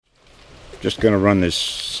just going to run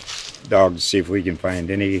this dog to see if we can find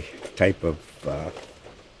any type of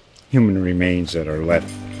human remains that are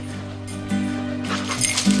left.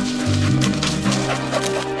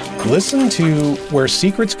 Listen to Where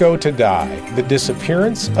Secrets Go to Die, The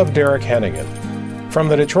Disappearance of Derek Hennigan. From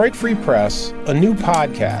the Detroit Free Press, a new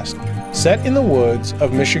podcast set in the woods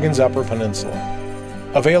of Michigan's Upper Peninsula.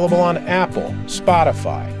 Available on Apple,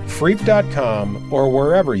 Spotify, Freep.com, or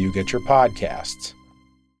wherever you get your podcasts.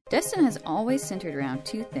 Destin has always centered around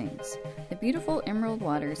two things, the beautiful emerald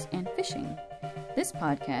waters and fishing. This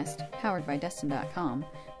podcast, powered by Destin.com,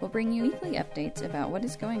 will bring you weekly updates about what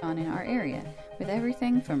is going on in our area, with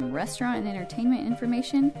everything from restaurant and entertainment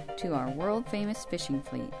information to our world-famous fishing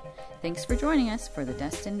fleet. Thanks for joining us for the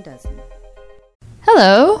Destin Dozen.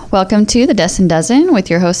 Hello, welcome to the Destin Dozen with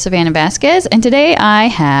your host Savannah Vasquez, and today I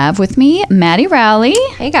have with me Maddie Rowley.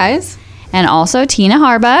 Hey guys. And also Tina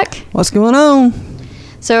Harbuck. What's going on?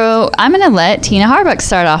 So I'm going to let Tina Harbuck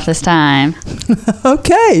start off this time.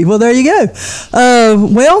 Okay, well there you go.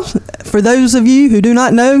 Well, for those of you who do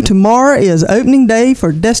not know, tomorrow is opening day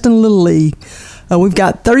for Destin Little League. We've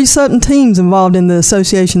got 30-something teams involved in the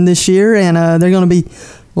association this year, and they're going to be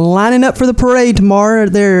lining up for the parade tomorrow.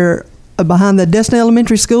 They're behind the Destin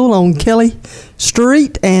Elementary School on Kelly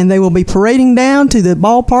Street, and they will be parading down to the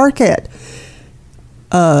ballpark at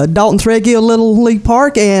Dalton Threadgill Little League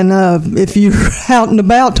Park. And if you're out and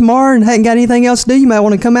about tomorrow and haven't got anything else to do, you might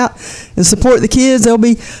want to come out and support the kids. They'll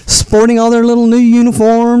be sporting all their little new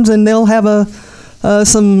uniforms, and they'll have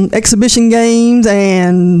some exhibition games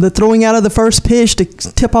and the throwing out of the first pitch to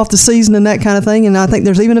tip off the season and that kind of thing. And I think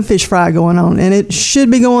there's even a fish fry going on, and it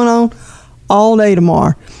should be going on all day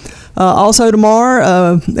tomorrow. Also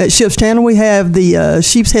tomorrow at Ship's Channel, we have the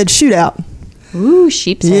Sheep's Head Shootout. Ooh,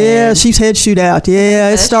 Sheep's Head. Yeah, Sheep's Head Shootout.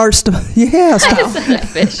 Yeah, it starts to, yeah.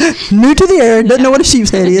 Fish. New to the area, doesn't know what a sheep's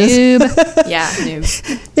head is. Noob. Yeah,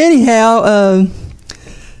 noob. Anyhow,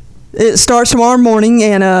 it starts tomorrow morning,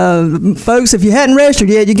 and folks, if you hadn't registered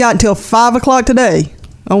yet, you got until 5 o'clock today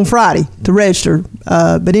on Friday to register.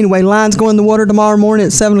 But anyway, lines go in the water tomorrow morning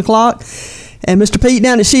at 7 o'clock. And Mr. Pete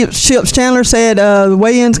down at Ship's Chandler said the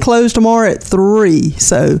weigh-ins close tomorrow at 3.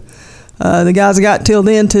 So the guys have got till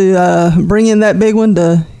then to bring in that big one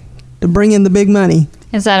to bring in the big money.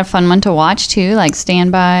 Is that a fun one to watch too? Like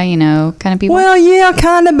standby, kind of people? Well, yeah,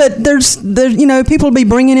 kind of. But there's people will be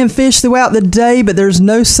bringing in fish throughout the day, but there's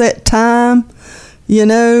no set time.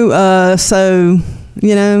 So.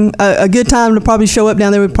 A good time to probably show up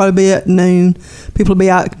down there would probably be at noon. People will be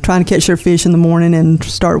out trying to catch their fish in the morning and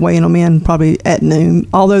start weighing them in probably at noon,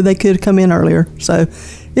 although they could come in earlier. So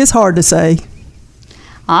it's hard to say.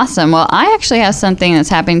 Awesome. Well, I actually have something that's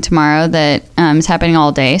happening tomorrow that is happening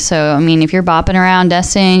all day. So, if you're bopping around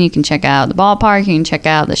Destin, you can check out the ballpark. You can check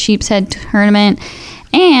out the Sheep's Head tournament.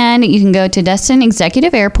 And you can go to Destin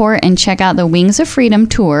Executive Airport and check out the Wings of Freedom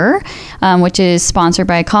tour, which is sponsored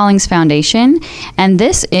by Collings Foundation. And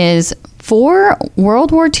this is 4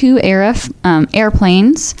 World War II era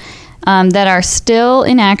airplanes that are still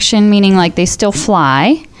in action, meaning like they still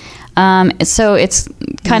fly. So it's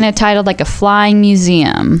kind of titled like a flying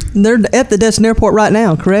museum. They're at the Destin Airport right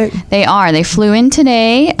now, correct? They are. They flew in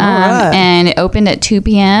today, right. And it opened at 2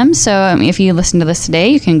 p.m. So if you listen to this today,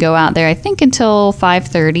 you can go out there, I think, until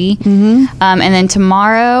 5:30. Mm-hmm. And then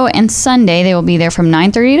tomorrow and Sunday, they will be there from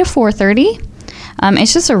 9:30 to 4:30.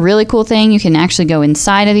 It's just a really cool thing. You can actually go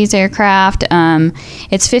inside of these aircraft.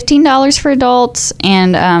 It's $15 for adults,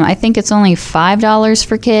 and I think it's only $5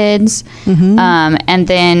 for kids. Mm-hmm. And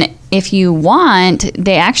then if you want,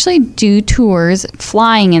 they actually do tours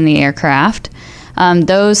flying in the aircraft.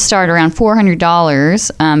 Those start around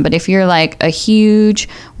 $400. But if you're like a huge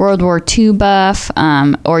World War II buff,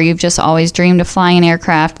 or you've just always dreamed of flying an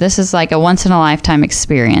aircraft, this is like a once-in-a-lifetime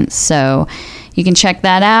experience. So you can check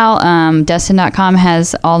that out. Destin.com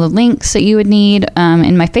has all the links that you would need.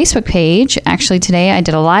 In my Facebook page, actually today I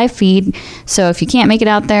did a live feed. So if you can't make it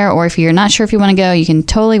out there, or if you're not sure if you want to go, you can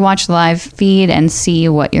totally watch the live feed and see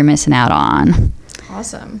what you're missing out on.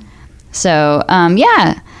 Awesome. So,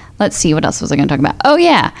 let's see. What else was I going to talk about? Oh,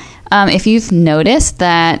 yeah. If you've noticed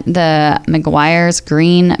that the McGuire's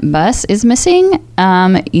green bus is missing,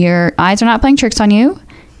 your eyes are not playing tricks on you.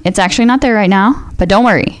 It's actually not there right now, but don't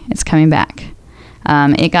worry. It's coming back.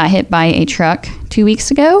 It got hit by a truck 2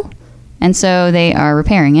 weeks ago, and so they are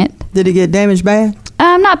repairing it. Did it get damaged bad?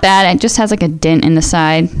 Not bad. It just has like a dent in the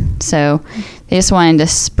side, so they just wanted to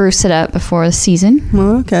spruce it up before the season.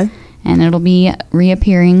 Oh, okay. And it'll be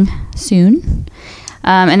reappearing soon.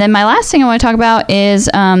 And then my last thing I want to talk about is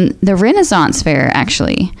the Renaissance Fair,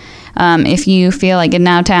 actually. If you feel like getting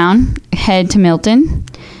out of town, head to Milton.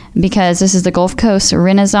 because this is the Gulf Coast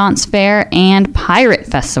Renaissance Fair and Pirate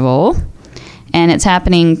Festival, and it's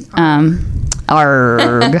happening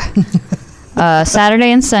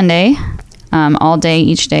Saturday and Sunday, all day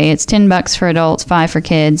each day. It's $10 for adults, $5 for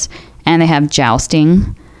kids, and they have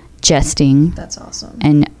jousting, jesting, That's awesome.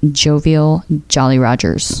 and jovial Jolly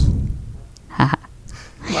Rogers.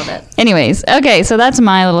 Love it. Anyways, okay, so that's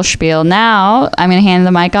my little spiel. Now I'm going to hand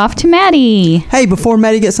the mic off to Maddie. Hey, before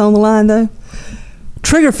Maddie gets on the line, though,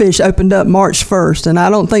 Triggerfish opened up March 1st, and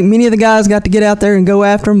I don't think many of the guys got to get out there and go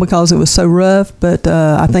after them because it was so rough, but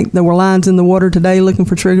I think there were lines in the water today looking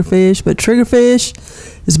for triggerfish. But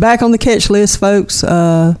triggerfish is back on the catch list, folks,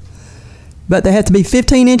 but they have to be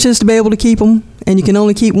 15 inches to be able to keep them, and you can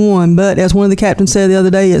only keep one. But as one of the captains said the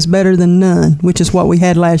other day, it's better than none, which is what we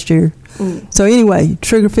had last year. So anyway,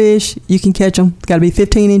 triggerfish, you can catch them. Got to be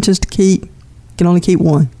 15 inches to keep. You can only keep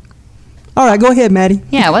one. All right, go ahead, Maddie.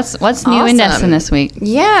 Yeah, what's new in Awesome. Destin this week?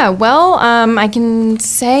 Yeah, well, I can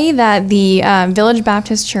say that the Village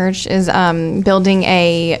Baptist Church is building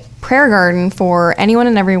a prayer garden for anyone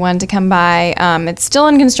and everyone to come by. It's still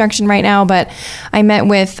in construction right now, but I met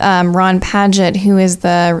with Ron Padgett, who is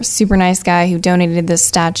the super nice guy who donated this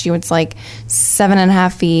statue. It's like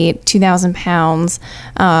 7.5 feet, 2,000 pounds,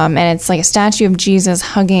 and it's like a statue of Jesus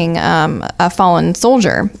hugging a fallen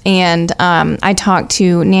soldier. And I talked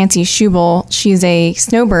to Nancy Schubel. She's a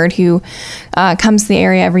snowbird who comes to the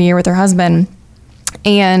area every year with her husband.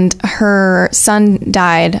 And her son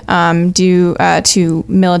died due to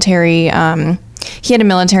military. He had a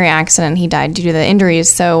military accident. He died due to the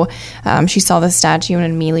injuries. So she saw the statue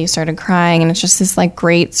and immediately started crying. And it's just this like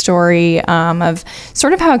great story of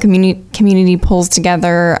sort of how a community pulls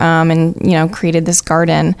together and created this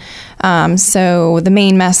garden. So the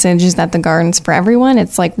main message is that the garden's for everyone.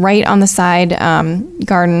 It's like right on the side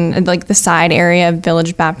garden, like the side area of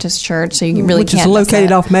Village Baptist Church. So you really Which can't is miss located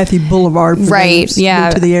it. off Matthew Boulevard. For Right, those new yeah.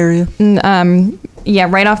 to the area. Yeah,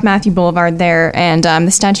 right off Matthew Boulevard there, and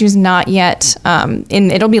the statue's not yet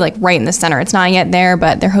it'll be like right in the center. It's not yet there,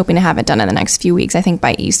 but they're hoping to have it done in the next few weeks. I think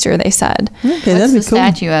by Easter, they said. Okay, What's that'd be the cool.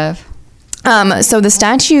 statue of? So the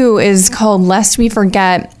statue is called Lest We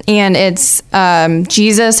Forget, and it's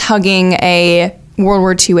Jesus hugging a World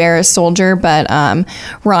War II era soldier, but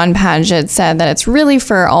Ron Padgett said that it's really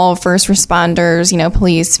for all first responders,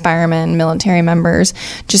 police, firemen, military members,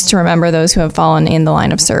 just to remember those who have fallen in the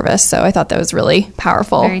line of service. So I thought that was really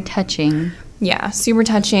powerful. Very touching. Yeah, super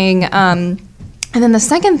touching. And then the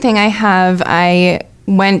second thing I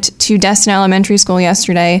went to Destin Elementary School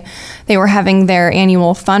yesterday. They were having their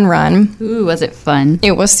annual fun run. Ooh, was it fun?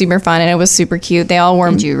 It was super fun, and it was super cute. They all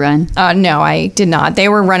were... Did you run? No, I did not. They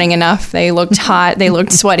were running enough. They looked hot. They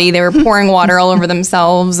looked sweaty. They were pouring water all over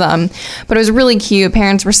themselves. But it was really cute.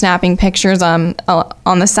 Parents were snapping pictures on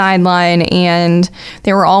the sideline, and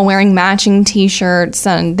they were all wearing matching T-shirts,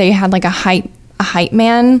 and they had like a hype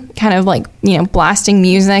man kind of like blasting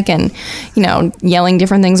music and yelling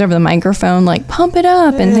different things over the microphone like pump it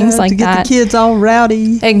up and things like to get that. the kids all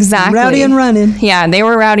rowdy. Exactly. Rowdy and running. Yeah, they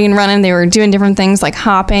were rowdy and running. They were doing different things like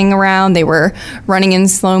hopping around. They were running in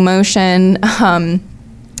slow motion.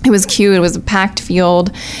 It was cute. It was a packed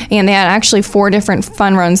field, and they had actually 4 different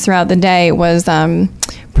fun runs throughout the day. It was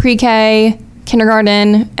pre-K,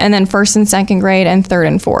 kindergarten, and then 1st and 2nd grade, and 3rd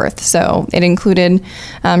and 4th. So it included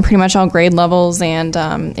pretty much all grade levels, and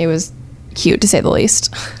it was cute to say the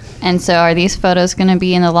least. And so are these photos going to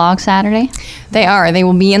be in the log Saturday? They are. They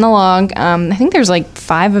will be in the log. I think there's like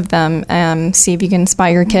 5 of them. See if you can spy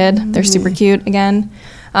your kid. They're super cute again.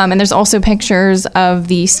 And there's also pictures of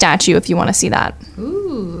the statue if you want to see that.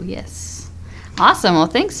 Ooh, yes. Awesome. Well,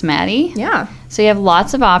 thanks, Maddie. Yeah. So you have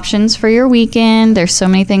lots of options for your weekend. There's so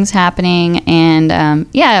many things happening. And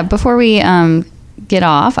before we get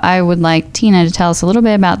off, I would like Tina to tell us a little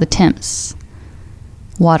bit about the temps,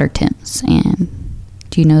 water temps. And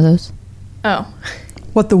do you know those? Oh.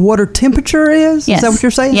 What the water temperature is? Yes. Is that what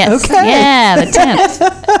you're saying? Yes. Okay. Yeah, the temps.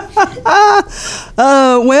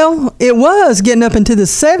 Well, it was getting up into the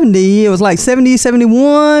 70. It was like 70,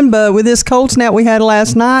 71, but with this cold snap we had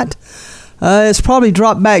last night, it's probably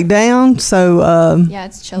dropped back down. So, Yeah,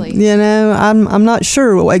 it's chilly. I'm not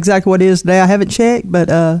sure exactly what it is today. I haven't checked, but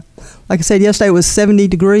like I said, yesterday it was 70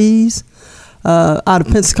 degrees out of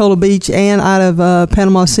Pensacola Beach and out of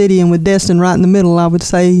Panama City, and with Destin right in the middle, I would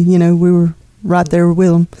say, we were right there with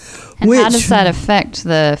them. And how does that affect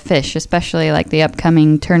the fish, especially like the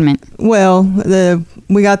upcoming tournament? Well,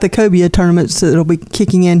 we got the cobia tournaments that'll be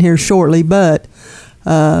kicking in here shortly, but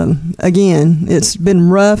again, it's been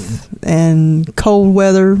rough and cold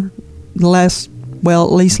weather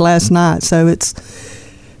at least last night. So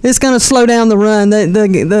it's going to slow down the run.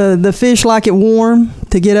 The fish like it warm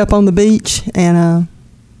to get up on the beach. And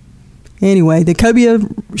anyway, the cobia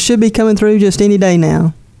should be coming through just any day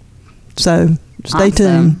now. So stay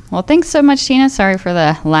tuned. Well, thanks so much, Tina. Sorry for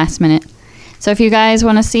the last minute. So if you guys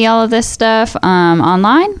want to see all of this stuff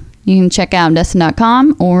online, you can check out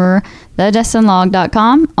Destin.com or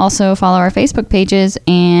thedestinlog.com. Also follow our Facebook pages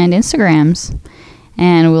and Instagrams.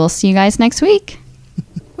 And we'll see you guys next week.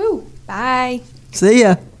 Woo! Bye. See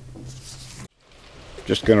ya.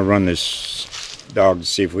 Just going to run this dog to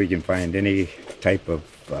see if we can find any type of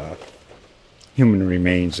human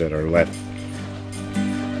remains that are left.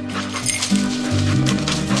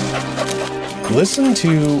 Listen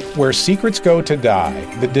to Where Secrets Go to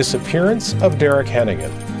Die, The Disappearance of Derek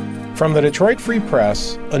Hennigan. From the Detroit Free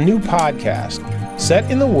Press, a new podcast set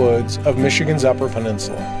in the woods of Michigan's Upper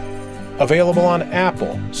Peninsula. Available on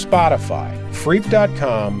Apple, Spotify,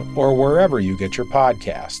 Freep.com, or wherever you get your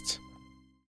podcasts.